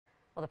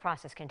Well, the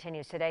process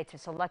continues today to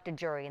select a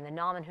jury in the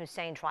Nauman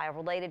Hussain trial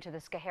related to the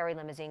Schoharie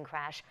limousine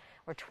crash,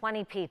 where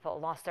 20 people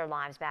lost their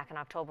lives back in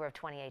October of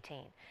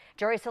 2018.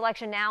 Jury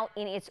selection now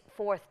in its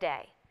fourth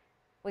day.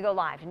 We go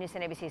live to News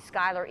 10 ABC's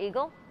Skylar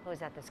Eagle, who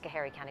is at the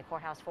Schoharie County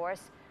Courthouse for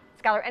us.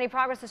 Skylar, any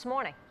progress this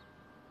morning?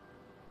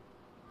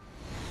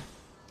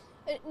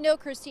 No,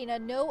 Christina,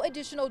 no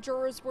additional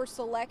jurors were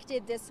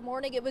selected this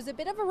morning. It was a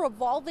bit of a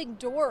revolving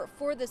door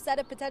for the set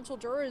of potential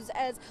jurors,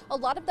 as a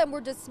lot of them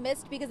were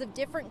dismissed because of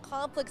different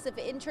conflicts of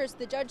interest.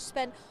 The judge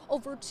spent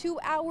over 2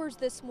 hours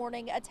this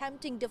morning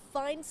attempting to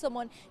find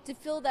someone to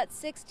fill that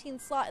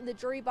 16th slot in the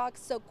jury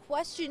box, so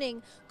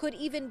questioning could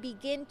even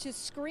begin to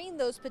screen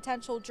those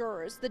potential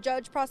jurors. The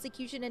judge,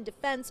 prosecution, and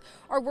defense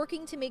are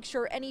working to make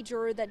sure any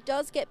juror that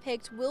does get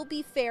picked will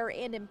be fair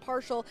and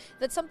impartial.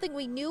 That's something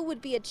we knew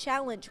would be a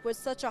challenge with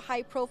such a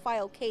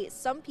high-profile case.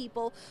 Some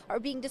people are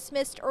being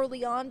dismissed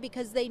early on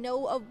because they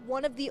know of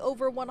one of the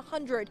over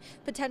 100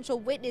 potential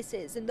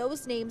witnesses, and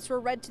those names were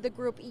read to the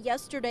group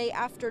yesterday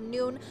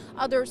afternoon.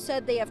 Others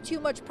said they have too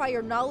much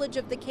prior knowledge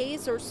of the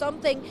case or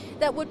something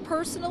that would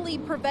personally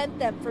prevent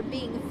them from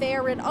being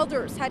fair, and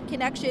others had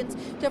connections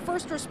to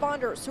first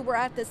responders who were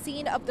at the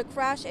scene of the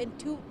crash in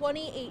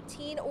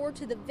 2018 or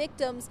to the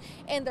victims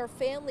and their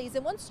families.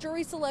 And once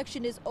jury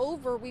selection is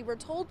over, we were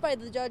told by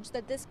the judge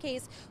that this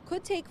case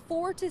could take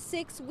 4 to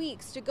 6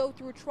 weeks to go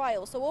through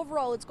trial. So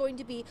overall, it's going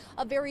to be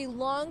a very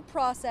long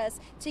process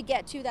to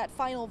get to that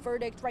final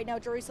verdict. Right now,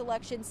 jury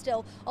selection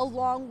still a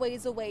long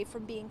ways away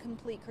from being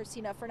complete.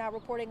 Christina, for now,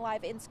 reporting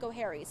live in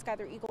Schoharie,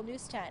 Skylar Eagle,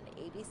 News 10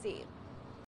 ABC.